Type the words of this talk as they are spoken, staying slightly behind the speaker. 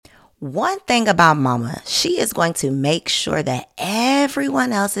One thing about mama, she is going to make sure that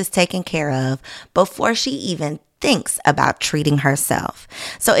everyone else is taken care of before she even thinks about treating herself.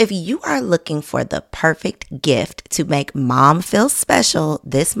 So if you are looking for the perfect gift to make mom feel special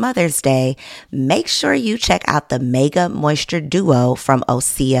this Mother's Day, make sure you check out the Mega Moisture Duo from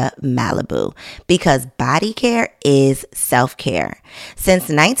Osea Malibu, because body care is self-care. Since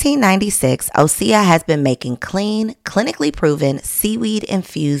 1996, Osea has been making clean, clinically proven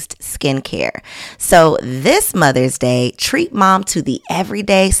seaweed-infused skincare. So this Mother's Day, treat mom to the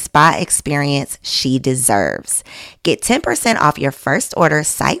everyday spa experience she deserves. Get 10% off your first order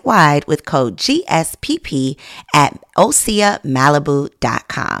site-wide with code GSPP at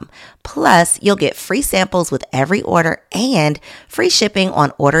OseaMalibu.com. Plus, you'll get free samples with every order and free shipping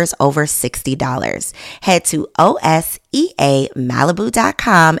on orders over $60. Head to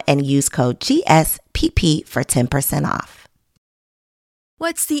OSEAMalibu.com and use code GSPP for 10% off.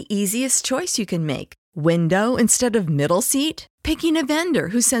 What's the easiest choice you can make? Window instead of middle seat? Picking a vendor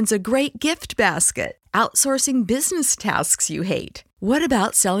who sends a great gift basket? Outsourcing business tasks you hate? What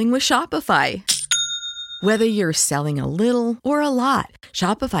about selling with Shopify? Whether you're selling a little or a lot,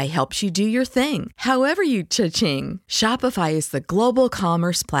 Shopify helps you do your thing, however you cha-ching. Shopify is the global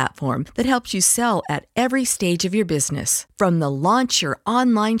commerce platform that helps you sell at every stage of your business. From the launch your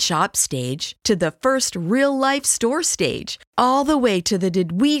online shop stage to the first real-life store stage, all the way to the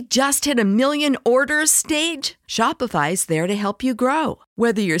did we just hit a million orders stage. Shopify's there to help you grow.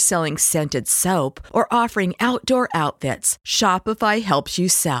 Whether you're selling scented soap or offering outdoor outfits, Shopify helps you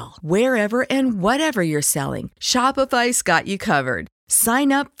sell. Wherever and whatever you're selling, Shopify's got you covered.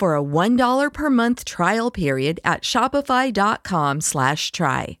 Sign up for a $1 per month trial period at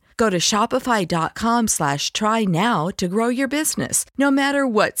shopify.com/try. Go to shopify.com/try now to grow your business, no matter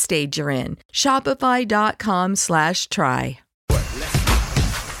what stage you're in. Shopify.com/try.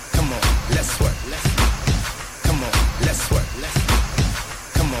 Come on, let's work. Come on, let's work.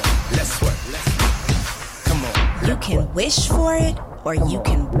 Come on, let's work. Come on. You can wish for it or you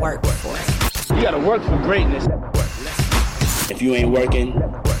can work for it. You gotta work for greatness. If you ain't working,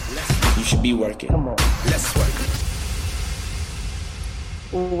 you should be working. Come on, let's work.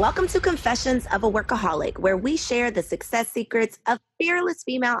 Welcome to Confessions of a Workaholic, where we share the success secrets of fearless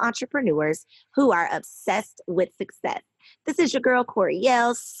female entrepreneurs who are obsessed with success. This is your girl,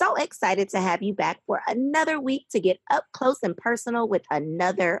 Coriel. So excited to have you back for another week to get up close and personal with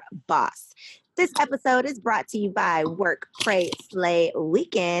another boss. This episode is brought to you by Work, Pray, Slay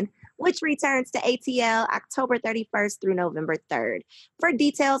Weekend, which returns to ATL October 31st through November 3rd. For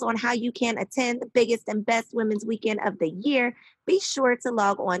details on how you can attend the biggest and best women's weekend of the year, be sure to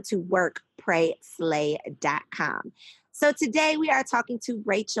log on to workprayslay.com. So today we are talking to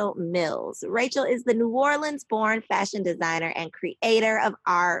Rachel Mills. Rachel is the New Orleans-born fashion designer and creator of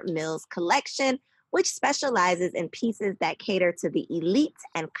R. Mills Collection, which specializes in pieces that cater to the elite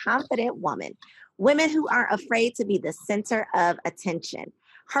and confident woman, women who aren't afraid to be the center of attention.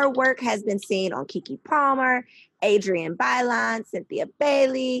 Her work has been seen on Keke Palmer, Adrienne Bailon, Cynthia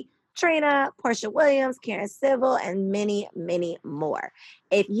Bailey, Trina, Portia Williams, Karen Civil, and many, many more.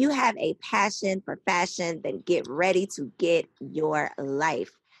 If you have a passion for fashion, then get ready to get your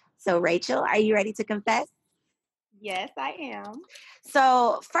life. So, Rachel, are you ready to confess? Yes, I am.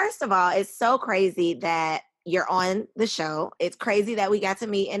 So, first of all, it's so crazy that you're on the show. It's crazy that we got to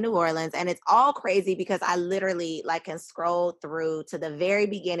meet in New Orleans, and it's all crazy because I literally can scroll through to the very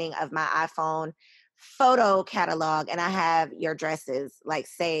beginning of my iPhone photo catalog, and I have your dresses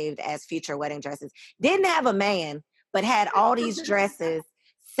saved as future wedding dresses. Didn't have a man, but had all these dresses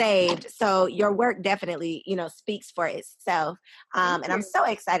saved. So your work definitely, speaks for itself. And I'm so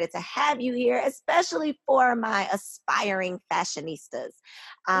excited to have you here, especially for my aspiring fashionistas.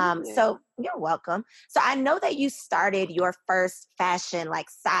 So you're welcome. So I know that you started your first fashion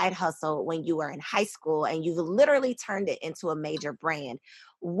side hustle when you were in high school, and you've literally turned it into a major brand.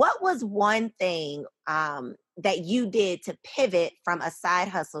 What was one thing that you did to pivot from a side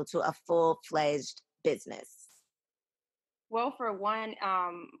hustle to a full-fledged business? Well, for one,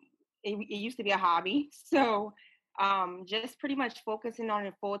 it used to be a hobby. So just pretty much focusing on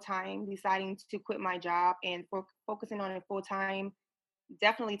it full time, deciding to quit my job and focusing on it full time,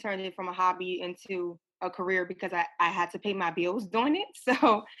 definitely turned it from a hobby into a career because I had to pay my bills doing it.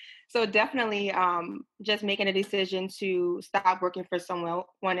 So definitely just making a decision to stop working for someone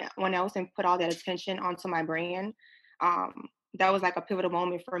else and put all that attention onto my brand. That was a pivotal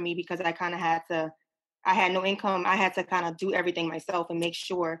moment for me because I kind of I had no income. I had to kind of do everything myself and make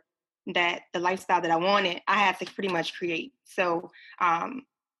sure that the lifestyle that I wanted, I had to pretty much create. So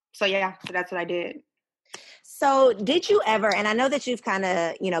that's what I did. So did you ever, and I know that you've kind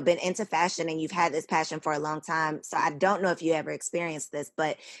of, been into fashion and you've had this passion for a long time. So I don't know if you ever experienced this,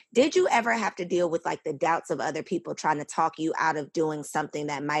 but did you ever have to deal with like the doubts of other people trying to talk you out of doing something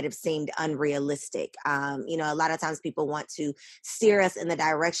that might have seemed unrealistic? A lot of times people want to steer us in the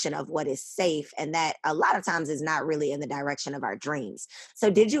direction of what is safe, and that a lot of times is not really in the direction of our dreams. So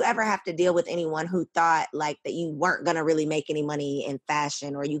did you ever have to deal with anyone who thought like that you weren't going to really make any money in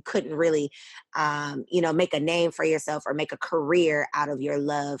fashion, or you couldn't really make a name for yourself or make a career out of your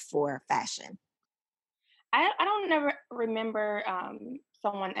love for fashion? I don't never remember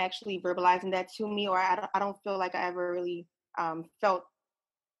someone actually verbalizing that to me, or I don't feel like I ever really felt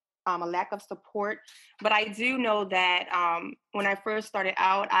a lack of support. But I do know that when I first started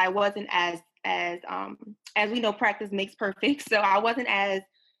out, I wasn't as we know, practice makes perfect. So I wasn't as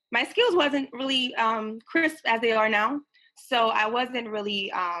my skills wasn't really crisp as they are now. So I wasn't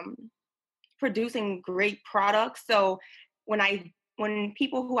really producing great products. So when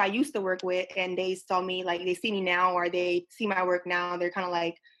people who I used to work with and they saw me, like they see me now or they see my work now, they're kind of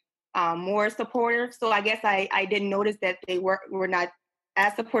like more supportive. So I guess I didn't notice that they were not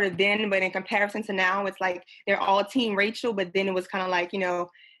as supportive then, but in comparison to now, it's like they're all Team Rachel. But then it was kind of like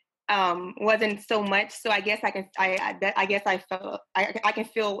wasn't so much. So I guess I can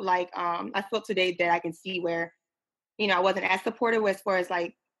feel like I feel today that I can see where I wasn't as supportive as far as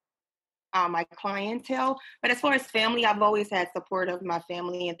like my clientele. But as far as family, I've always had support of my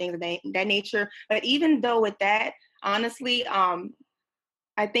family and things of that nature. But even though with that, honestly,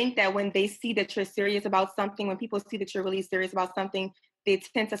 I think that when they see that you're serious about something, when people see that you're really serious about something, they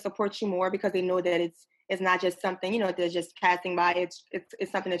tend to support you more because they know that it's not just something, they're just passing by. It's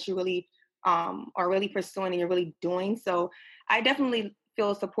something that you really are really pursuing and you're really doing. So I definitely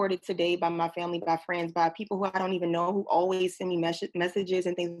feel supported today by my family, by friends, by people who I don't even know, who always send me messages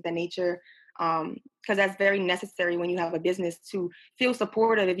and things of that nature. Because that's very necessary when you have a business, to feel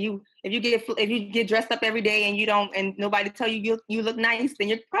supportive. If you get dressed up every day and you don't, and nobody tell you look nice, then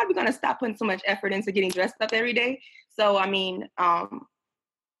you're probably gonna stop putting so much effort into getting dressed up every day. So I mean,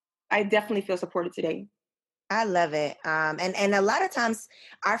 I definitely feel supported today. I love it. And a lot of times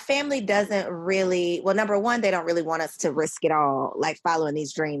our family doesn't really, well, number one, they don't really want us to risk it all, like following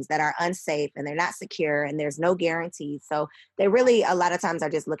these dreams that are unsafe and they're not secure and there's no guarantees. So they really, a lot of times are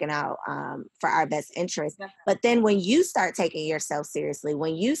just looking out for our best interest. Yeah. But then when you start taking yourself seriously,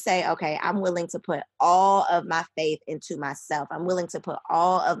 when you say, okay, I'm willing to put all of my faith into myself, I'm willing to put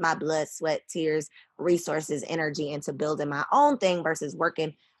all of my blood, sweat, tears, resources, energy into building my own thing versus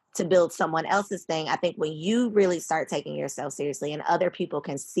working to build someone else's thing. I think when you really start taking yourself seriously and other people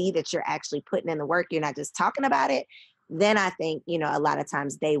can see that you're actually putting in the work, you're not just talking about it, then I think, a lot of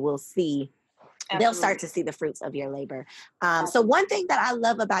times they will see, they'll start to see the fruits of your labor. So one thing that I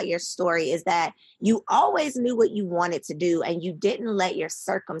love about your story is that you always knew what you wanted to do and you didn't let your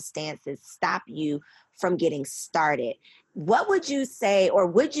circumstances stop you from getting started. What would you say, or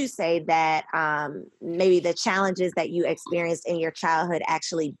would you say that maybe the challenges that you experienced in your childhood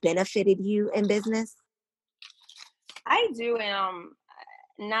actually benefited you in business? I do, and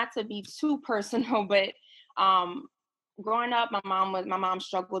not to be too personal, but growing up, my mom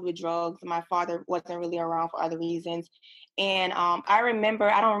struggled with drugs. My father wasn't really around for other reasons, and I remember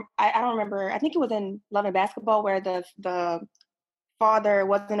I don't remember. I think it was in Love and Basketball where the father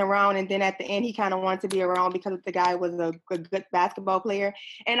wasn't around, and then at the end he kind of wanted to be around because the guy was a good basketball player.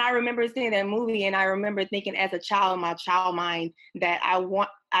 And I remember seeing that movie, and I remember thinking as a child, my child mind, that I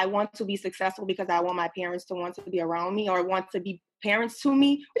want to be successful because I want my parents to want to be around me or want to be parents to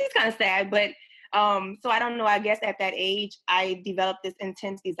me, which is kind of sad. But so I don't know, I guess at that age I developed this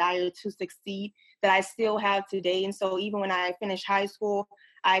intense desire to succeed that I still have today. And so even when I finished high school,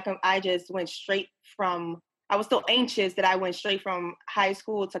 I just went straight from, I was so anxious that I went straight from high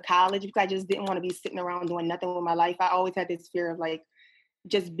school to college because I just didn't want to be sitting around doing nothing with my life. I always had this fear of like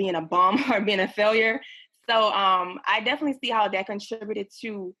just being a bum or being a failure. So I definitely see how that contributed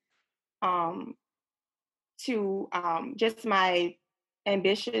to just my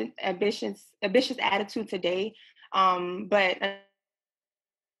ambitious attitude today. But I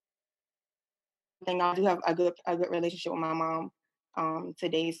think I do have a good relationship with my mom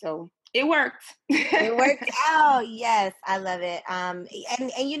today. So it worked. It worked out. Yes, I love it. And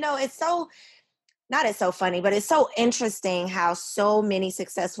it's so, Not it's so funny, but it's so interesting how so many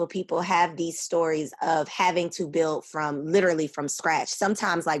successful people have these stories of having to build from literally from scratch,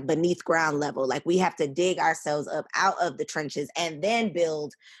 sometimes like beneath ground level. Like we have to dig ourselves up out of the trenches and then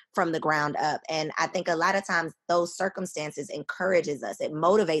build from the ground up. And I think a lot of times those circumstances encourages us. It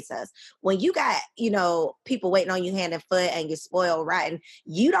motivates us. When you got, people waiting on you hand and foot and you're spoiled rotten,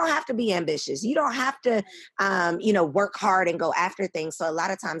 you don't have to be ambitious. You don't have to, work hard and go after things. So a lot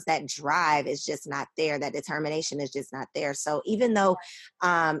of times that drive is just not there. That determination is just not there. So even though,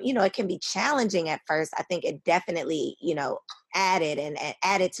 it can be challenging at first, I think it definitely,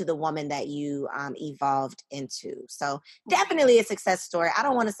 added to the woman that you evolved into. So definitely a success story. I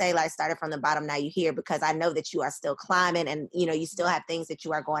don't want to say like started from the bottom, now you're here, because I know that you are still climbing and you still have things that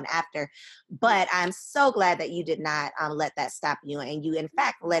you are going after. But I'm so glad that you did not let that stop you, and you in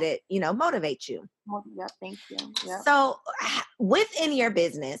fact let it motivate you. Yeah, thank you. Yeah. So within your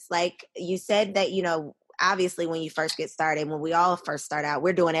business, like you said that obviously when you first get started, when we all first start out,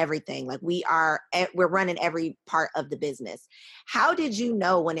 we're doing everything. Like we're running every part of the business. How did you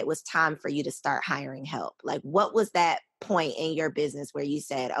know when it was time for you to start hiring help? Like what was that point in your business where you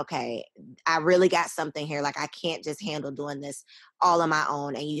said, okay, I really got something here. Like I can't just handle doing this all on my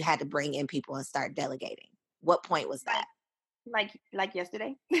own, and you had to bring in people and start delegating? What point was that? Like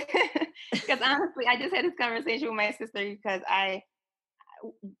yesterday, because honestly, I just had this conversation with my sister because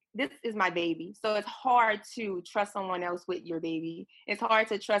this is my baby. So it's hard to trust someone else with your baby. It's hard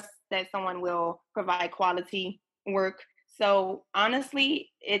to trust that someone will provide quality work. So honestly,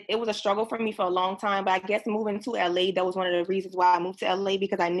 it was a struggle for me for a long time, but I guess moving to LA, that was one of the reasons why I moved to LA,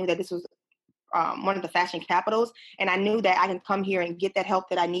 because I knew that this was one of the fashion capitals, and I knew that I can come here and get that help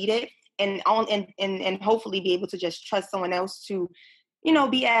that I needed, and hopefully be able to just trust someone else to,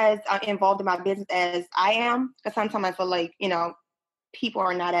 be as involved in my business as I am. Because sometimes I feel like, people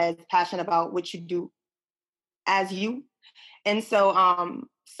are not as passionate about what you do as you. And so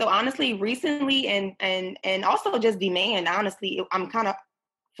honestly, recently and also just demand, honestly, I'm kind of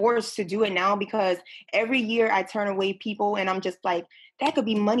forced to do it now, because every year I turn away people and I'm just like, that could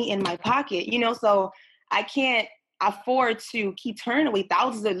be money in my pocket, so I can't afford to keep turning away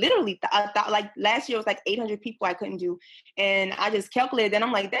thousands of literally like last year was like 800 people I couldn't do. And I just calculated and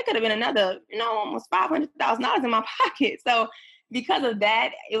I'm like, that could have been another, almost $500,000 in my pocket. So because of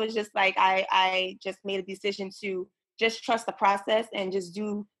that, it was just like I just made a decision to just trust the process and just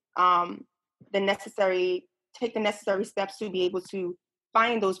do take the necessary steps to be able to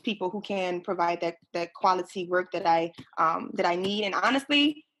find those people who can provide that quality work that I need. And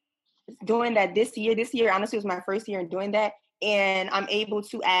honestly, doing that this year honestly was my first year in doing that, and I'm able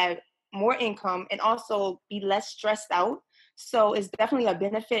to add more income and also be less stressed out. So it's definitely a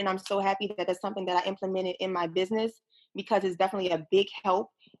benefit, and I'm so happy that it's something that I implemented in my business, because it's definitely a big help.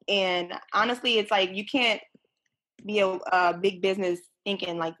 And honestly, it's like you can't be a big business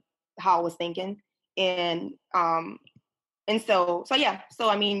thinking like how I was thinking. And so yeah. So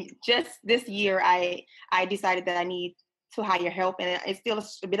I mean, just this year, I decided that I need to hire help, and it's still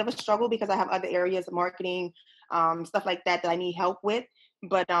a bit of a struggle because I have other areas of marketing, stuff like that I need help with.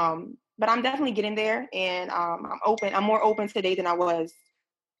 But I'm definitely getting there, and I'm more open today than I was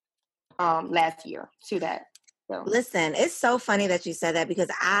last year to that. So. Listen, it's so funny that you said that, because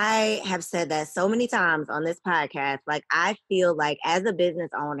I have said that so many times on this podcast. Like, I feel like as a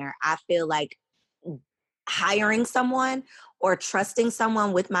business owner, I feel like hiring someone or trusting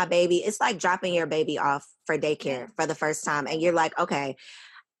someone with my baby, it's like dropping your baby off for daycare for the first time. And you're like, okay,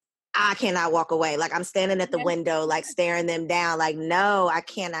 I cannot walk away. Like, I'm standing at the window, like staring them down. Like, no, I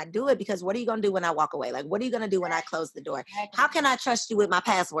cannot do it, because what are you going to do when I walk away? Like, what are you going to do when I close the door? How can I trust you with my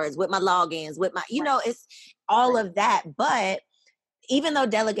passwords, with my logins, with my, it's all of that. But even though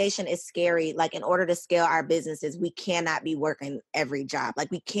delegation is scary, like in order to scale our businesses, we cannot be working every job. Like,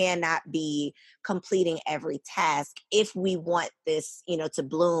 we cannot be completing every task if we want this, to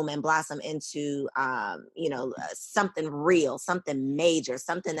bloom and blossom into, something real, something major,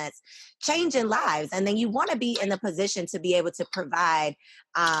 something that's changing lives. And then you want to be in the position to be able to provide,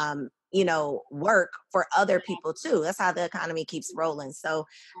 work for other people too. That's how the economy keeps rolling. So,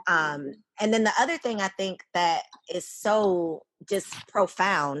 and then the other thing I think that is so just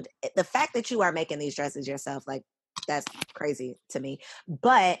profound, the fact that you are making these dresses yourself, like, that's crazy to me.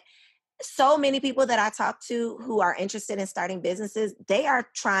 But so many people that I talk to who are interested in starting businesses, they are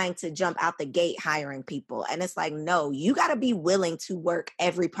trying to jump out the gate hiring people. And it's like, no, you got to be willing to work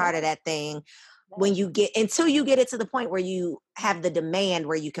every part of that thing until you get it to the point where you have the demand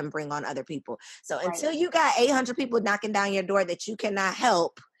where you can bring on other people. So until you got 800 people knocking down your door that you cannot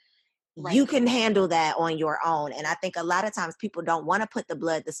help, you Right. can handle that on your own. And I think a lot of times people don't want to put the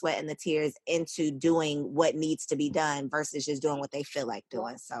blood, the sweat, and the tears into doing what needs to be done versus just doing what they feel like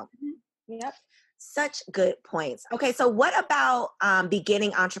doing. So Mhm. Yep. such good points. Okay, so what about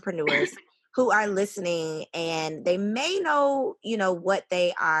beginning entrepreneurs who are listening and they may know, what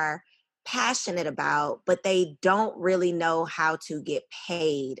they are passionate about, but they don't really know how to get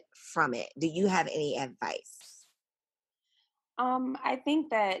paid from it? Do you have any advice? I think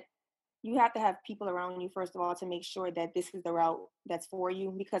that you have to have people around you first of all to make sure that this is the route that's for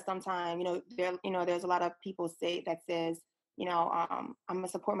you, because sometimes there's a lot of people that says, I'm gonna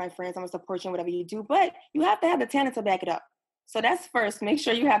support my friends, I'm gonna support you in whatever you do, but you have to have the talent to back it up. So that's first, make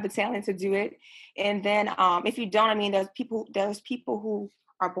sure you have the talent to do it. And then if you don't, I mean, there's people who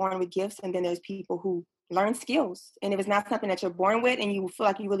are born with gifts, and then there's people who learn skills. And if it's not something that you're born with and you feel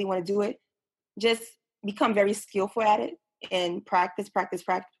like you really want to do it, just become very skillful at it and practice.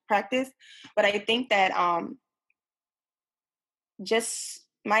 But I think that just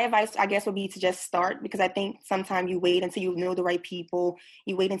my advice, I guess, would be to just start, because I think sometimes you wait until you know the right people.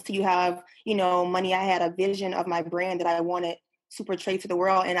 You wait until you have, money. I had a vision of my brand that I wanted to portray to the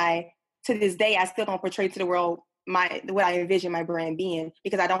world. And to this day, I still don't portray to the world what I envision my brand being,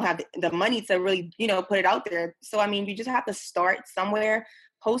 because I don't have the money to really, put it out there. So, I mean, you just have to start somewhere,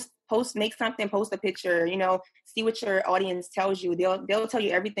 post, make something, post a picture, see what your audience tells you. They'll tell you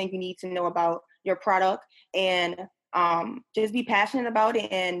everything you need to know about your product, and just be passionate about it,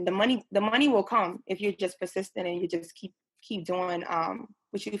 and the money will come if you're just persistent and you just keep doing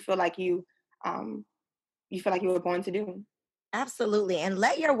what you feel like you were born to do. Absolutely. And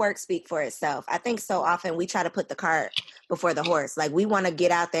let your work speak for itself. I think so often we try to put the cart before the horse. Like, we want to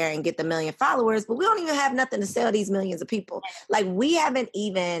get out there and get the million followers, but we don't even have nothing to sell these millions of people. Like, we haven't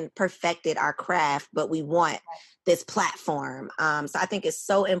even perfected our craft, but we want this platform. So I think it's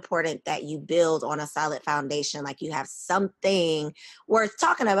so important that you build on a solid foundation. Like, you have something worth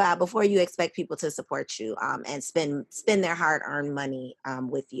talking about before you expect people to support you and spend their hard-earned money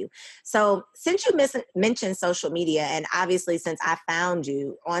with you. So since you mentioned social media, and obviously since I found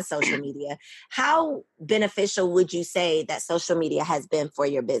you on social media, how beneficial would you say that social media has been for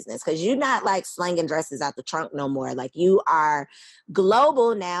your business? Because you're not like slanging dresses out the trunk no more. Like, you are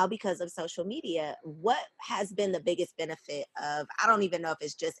global now because of social media. What has been the biggest benefit of, I don't even know if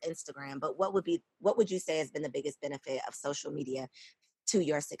it's just Instagram, but what would you say has been the biggest benefit of social media to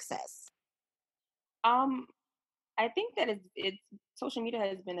your success? Um, I think that it's social media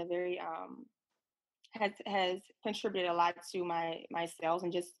has been a very has contributed a lot to my sales,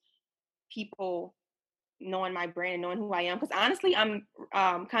 and just people knowing my brand and knowing who I am. Because honestly, I'm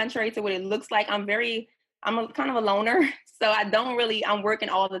contrary to what it looks like, I'm a kind of a loner, so I'm working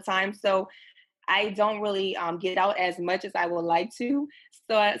all the time, so I don't really get out as much as I would like to.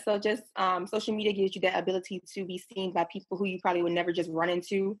 So just social media gives you that ability to be seen by people who you probably would never just run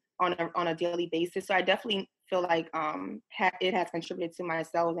into on a daily basis. So I definitely feel like it has contributed to my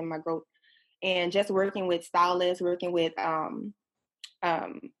sales and my growth. And just working with stylists, working with um,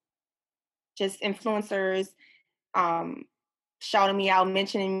 just influencers, um, shouting me out,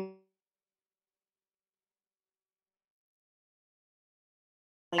 mentioning.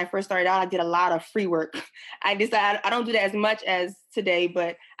 When I first started out, I did a lot of free work. I decided I don't do that as much as today,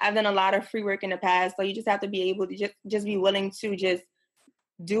 but I've done a lot of free work in the past. So you just have to be able to just be willing to just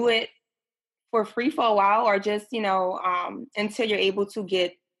do it for free for a while, or just, until you're able to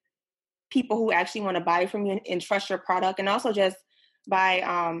get people who actually want to buy from you and trust your product. And also just by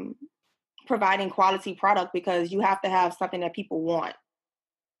providing quality product, because you have to have something that people want.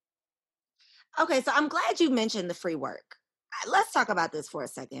 Okay, so I'm glad you mentioned the free work. Let's talk about this for a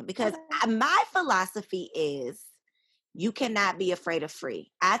second, because Okay. my philosophy is you cannot be afraid of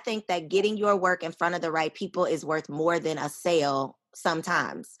free. I think that getting your work in front of the right people is worth more than a sale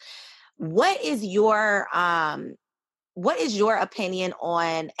sometimes. What is your opinion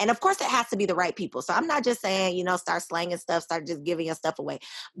on, and of course it has to be the right people, so I'm not just saying, start slanging stuff, start just giving your stuff away,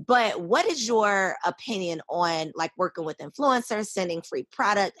 but what is your opinion on like working with influencers, sending free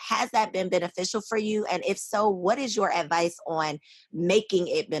product? Has that been beneficial for you? And if so, what is your advice on making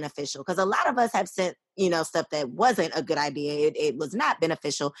it beneficial? Because a lot of us have sent stuff that wasn't a good idea. It was not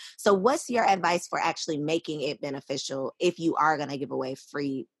beneficial. So what's your advice for actually making it beneficial if you are going to give away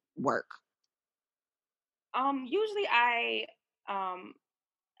free work? Usually um,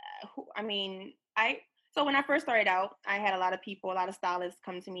 I mean, so when I first started out, I had a lot of people, a lot of stylists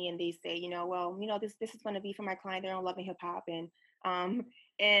come to me and they say, well, this is going to be for my client. They're on Love and Hip Hop, and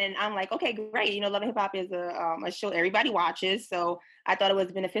And I'm like, okay, great. You know, Love and Hip Hop is a show everybody watches. So I thought it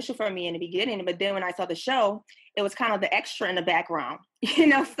was beneficial for me in the beginning. But then when I saw the show, it was kind of the extra in the background, you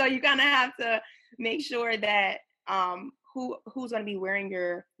know, so you kind of have to make sure that who's going to be wearing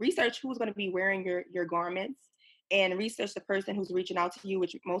who's going to be wearing your garments, and research the person who's reaching out to you,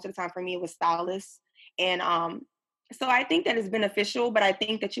 which most of the time for me it was stylists. And so I think that is beneficial, but I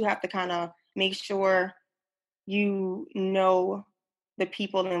think that you have to kind of make sure you know the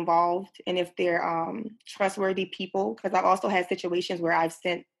people involved and if they're trustworthy people, because I've also had situations where I've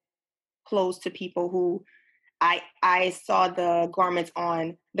sent clothes to people who I saw the garments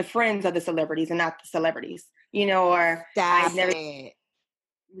on the friends of the celebrities and not the celebrities, you know, or Stop I never it.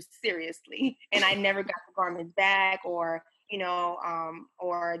 seriously, and I never got the garments back, or you know,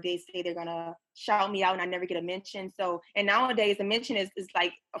 or they say they're gonna shout me out and I never get a mention. So, and nowadays the mention is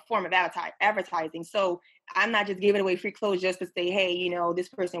like a form of advertising. So I'm not just giving away free clothes just to say, hey, you know, this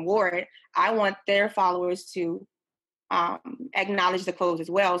person wore it. I want their followers to acknowledge the clothes as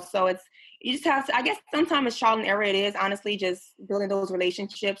well. So you just have to, I guess sometimes it's trial and error. It is honestly just building those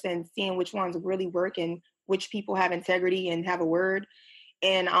relationships and seeing which ones really work and which people have integrity and have a word.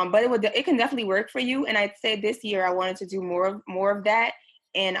 And but it can definitely work for you. And I'd say this year I wanted to do more of that,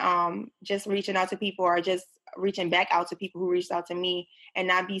 and just reaching out to people, or just reaching back out to people who reached out to me, and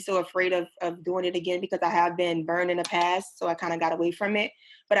not be so afraid of doing it again, because I have been burned in the past, so I kind of got away from it.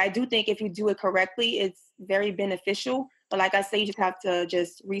 But I do think if you do it correctly, it's very beneficial. But like I say, you just have to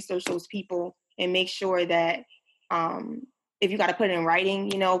just research those people and make sure that if you got to put it in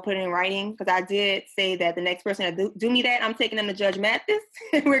writing, you know, put it in writing. Because I did say that the next person that do me that, I'm taking them to Judge Mathis.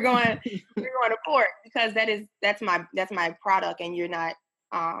 we're going to court, because that's my product, and you're not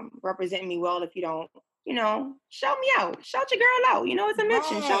representing me well if you don't, you know, shout me out, shout your girl out. You know, it's a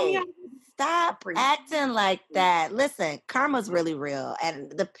mention. Right. Shout me out. Stop acting like that. Listen, karma's really real,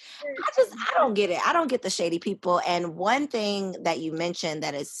 and I don't get it. I don't get the shady people. And one thing that you mentioned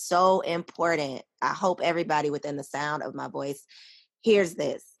that is so important, I hope everybody within the sound of my voice hears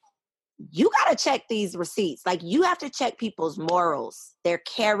this. You got to check these receipts. Like, you have to check people's morals, their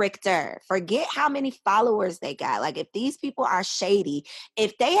character. Forget how many followers they got. Like, if these people are shady,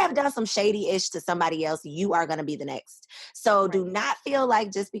 if they have done some shady-ish to somebody else, you are going to be the next. So do not feel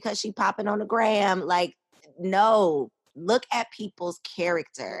like just because she popping on the gram, like, no, look at people's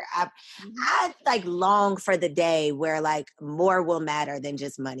character. I like long for the day where like more will matter than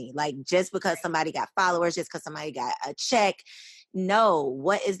just money. Like, just because somebody got followers, just because somebody got a check, no,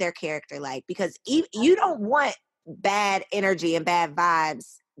 what is their character like? Because you don't want bad energy and bad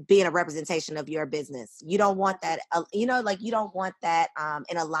vibes being a representation of your business. You don't want that, you know, like you don't want that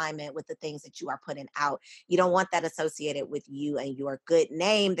in alignment with the things that you are putting out. You don't want that associated with you and your good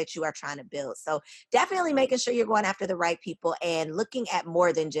name that you are trying to build. So definitely making sure you're going after the right people and looking at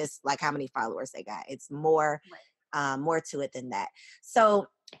more than just like how many followers they got. It's more, more to it than that. So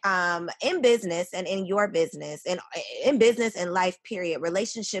in business and in your business and in business and life period,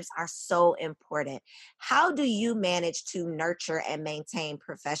 relationships are so important. How do you manage to nurture and maintain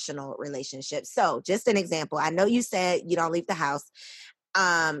professional relationships? So just an example, I know you said you don't leave the house.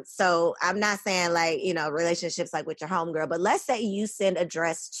 So I'm not saying like, you know, relationships like with your homegirl, but let's say you send a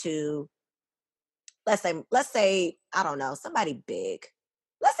dress to, let's say, I don't know, somebody big.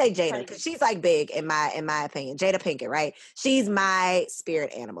 Let's say Jada, because she's like big in my opinion. Jada Pinkett, right? She's my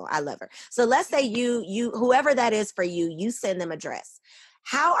spirit animal. I love her. So let's say you whoever that is for you, you send them a dress.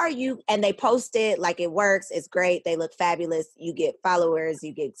 How are you? And they post it, like it works. It's great. They look fabulous. You get followers,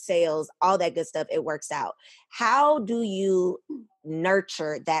 you get sales, all that good stuff. It works out. How do you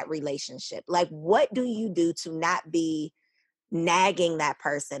nurture that relationship? Like, what do you do to not be nagging that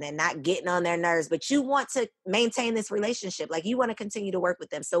person and not getting on their nerves, but you want to maintain this relationship, like you want to continue to work with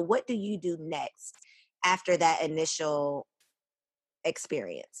them? So what do you do next after that initial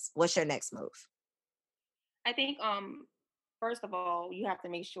experience? What's your next move? I think first of all, you have to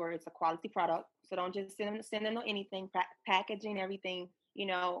make sure it's a quality product. So don't just send them anything, packaging, everything, you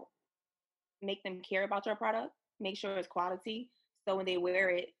know, make them care about your product, make sure it's quality. So when they wear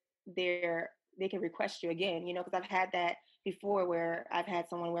it, they can request you again, you know, because I've had that before where I've had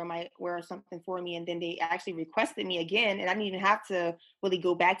someone wear something for me and then they actually requested me again, and I didn't even have to really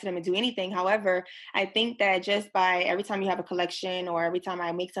go back to them and do anything. However, I think that just by every time you have a collection or every time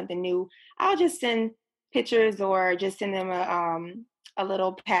I make something new, I'll just send pictures or just send them a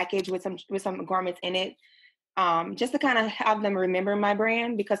little package with some garments in it, just to kind of have them remember my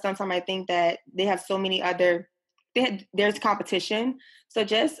brand, because sometimes I think that they have so many other, there's competition. So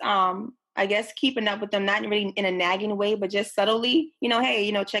just I guess keeping up with them, not really in a nagging way, but just subtly,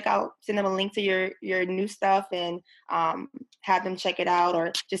 hey, check out, send them a link to your new stuff and have them check it out,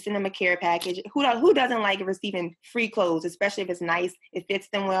 or just send them a care package. Who doesn't like receiving free clothes, especially if it's nice, it fits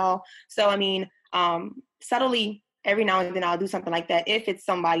them well. So, I mean, subtly, every now and then I'll do something like that if it's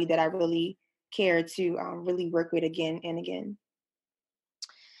somebody that I really care to really work with again and again.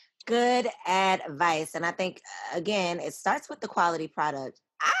 Good advice. And I think, again, it starts with the quality product.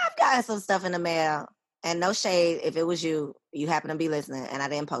 I've gotten some stuff in the mail, and no shade if it was you happen to be listening and I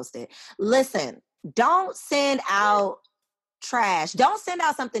didn't post it. Listen, don't send out trash. Don't send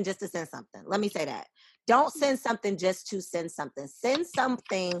out something just to send something. Let me say that. Don't send something just to send something. Send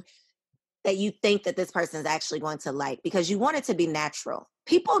something that you think that this person is actually going to like, because you want it to be natural.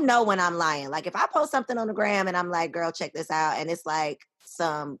 People know when I'm lying. Like if I post something on the gram and I'm like, girl, check this out, and it's like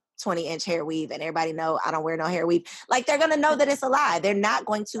some 20-inch hair weave and everybody know I don't wear no hair weave, like they're going to know that it's a lie. They're not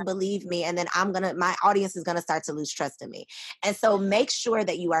going to believe me. And then my audience is going to start to lose trust in me. And so make sure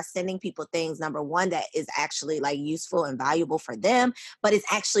that you are sending people things, number one, that is actually like useful and valuable for them, but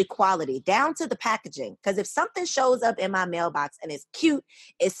it's actually quality down to the packaging. Because if something shows up in my mailbox and it's cute,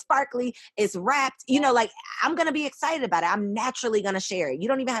 it's sparkly, it's wrapped, like I'm going to be excited about it. I'm naturally going to share it. You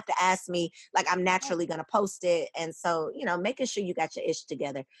don't even have to ask me, like I'm naturally going to post it. And so, making sure you got your ish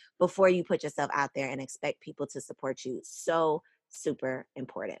together before you put yourself out there and expect people to support you. So super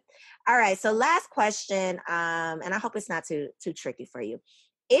important. All right. So last question. And I hope it's not too tricky for you.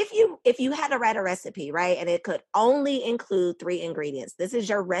 If you had to write a recipe, right, and it could only include 3 ingredients, this is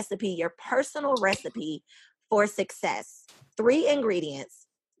your recipe, your personal recipe for success. 3 ingredients,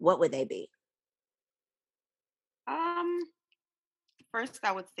 what would they be? First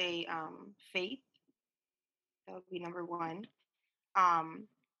I would say faith. That would be number 1.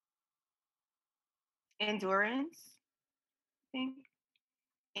 Endurance, I think,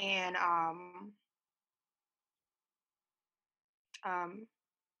 and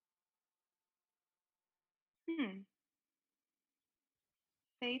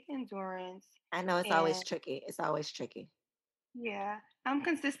faith, endurance. I know it's always tricky. It's always tricky. Yeah,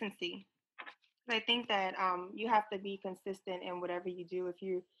 consistency. I think that you have to be consistent in whatever you do.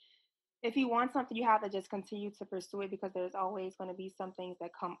 If you want something, you have to just continue to pursue it, because there's always going to be some things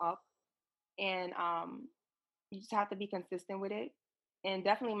that come up. And you just have to be consistent with it. And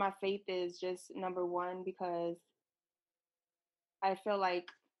definitely my faith is just number 1, because I feel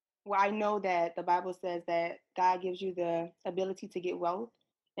like, I know that the Bible says that God gives you the ability to get wealth.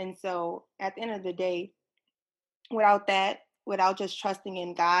 And so at the end of the day, without just trusting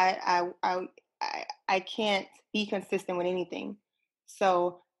in God, I can't be consistent with anything.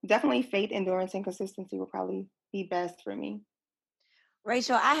 So definitely faith, endurance, and consistency will probably be best for me.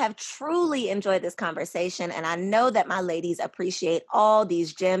 Rachel, I have truly enjoyed this conversation, and I know that my ladies appreciate all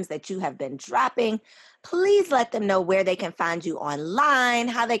these gems that you have been dropping. Please let them know where they can find you online,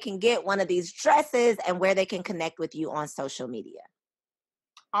 how they can get one of these dresses, and where they can connect with you on social media.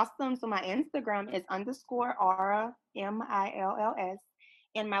 Awesome. So my Instagram is _Aura, MILLS.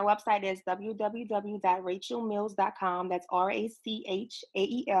 And my website is www.rachelmills.com. That's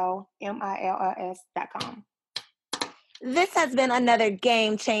RACHAELMILLS.com. This has been another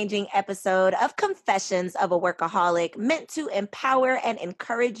game-changing episode of Confessions of a Workaholic, meant to empower and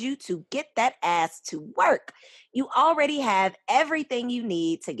encourage you to get that ass to work. You already have everything you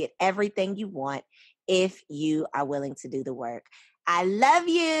need to get everything you want if you are willing to do the work. I love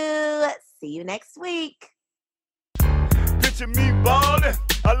you. See you next week. Picture me ballin'.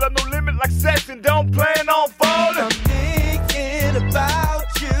 I love no limit like sex and don't plan on falling. I'm thinking about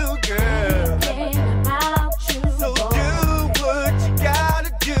you, girl. So do what you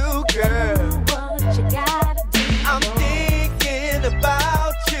gotta do, girl. I'm thinking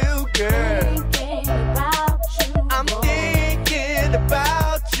about you, girl. I'm thinking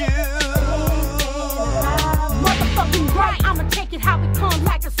about you. Motherfucking right, I'ma take it how it come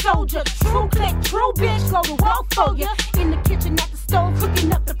like a soldier. True click, true bitch, go to war for ya. In the kitchen at the stove,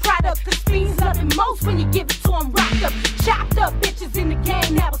 cooking up the product. The fiends love it most when you give it to them rocked up. Chopped up bitches in the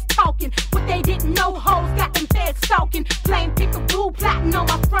game that was talking. What they didn't know, hoes got them feds stalking. Playing peekaboo, plotting on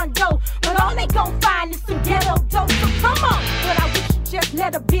my front door. But all they gon' find is some ghetto dope. So come on, but I wish you just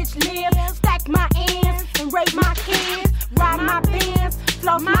let a bitch live. Stack my ends and rape my kids. Ride my bands,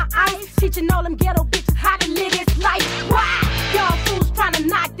 floss my ice. Teaching all them ghetto bitches how to live this life. Why? Y'all fools trying to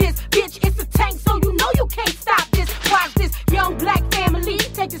knock this. Bitch, it's a tank, so you know you can't stop this. Watch this young black family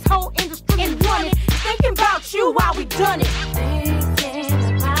take this whole industry and run it. Thinking about you while we done it.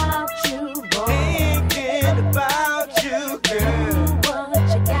 Thinking about you, boy. Thinking about you, girl. Do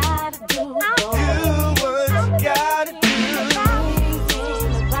what you gotta do, boy. Do what you gotta do.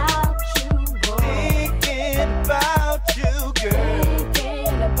 Thinking about you,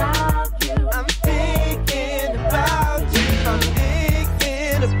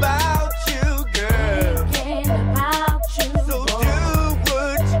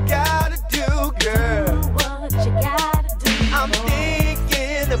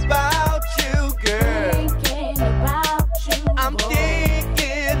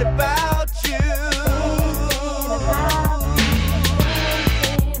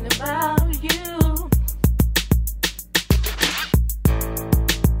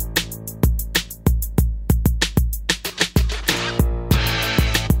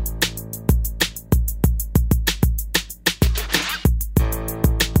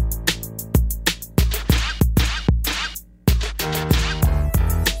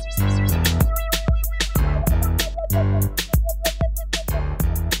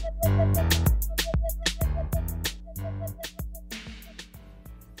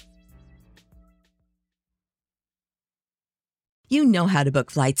 You know how to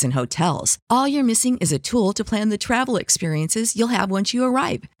book flights and hotels. All you're missing is a tool to plan the travel experiences you'll have once you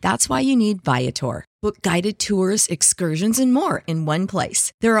arrive. That's why you need Viator. Book guided tours, excursions, and more in one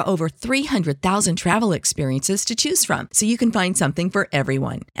place. There are over 300,000 travel experiences to choose from, so you can find something for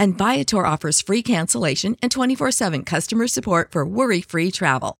everyone. And Viator offers free cancellation and 24/7 customer support for worry-free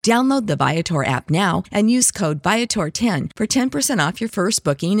travel. Download the Viator app now and use code Viator10 for 10% off your first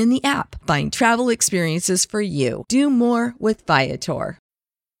booking in the app. Find travel experiences for you. Do more with Viator.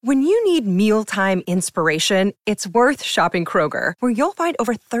 When you need mealtime inspiration, it's worth shopping Kroger, where you'll find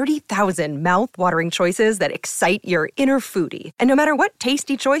over 30,000 mouth-watering choices that excite your inner foodie. And no matter what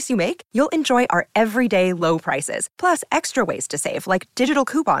tasty choice you make, you'll enjoy our everyday low prices, plus extra ways to save, like digital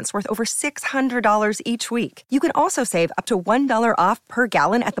coupons worth over $600 each week. You can also save up to $1 off per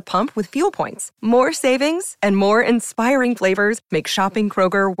gallon at the pump with fuel points. More savings and more inspiring flavors make shopping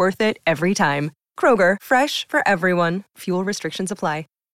Kroger worth it every time. Kroger, fresh for everyone. Fuel restrictions apply.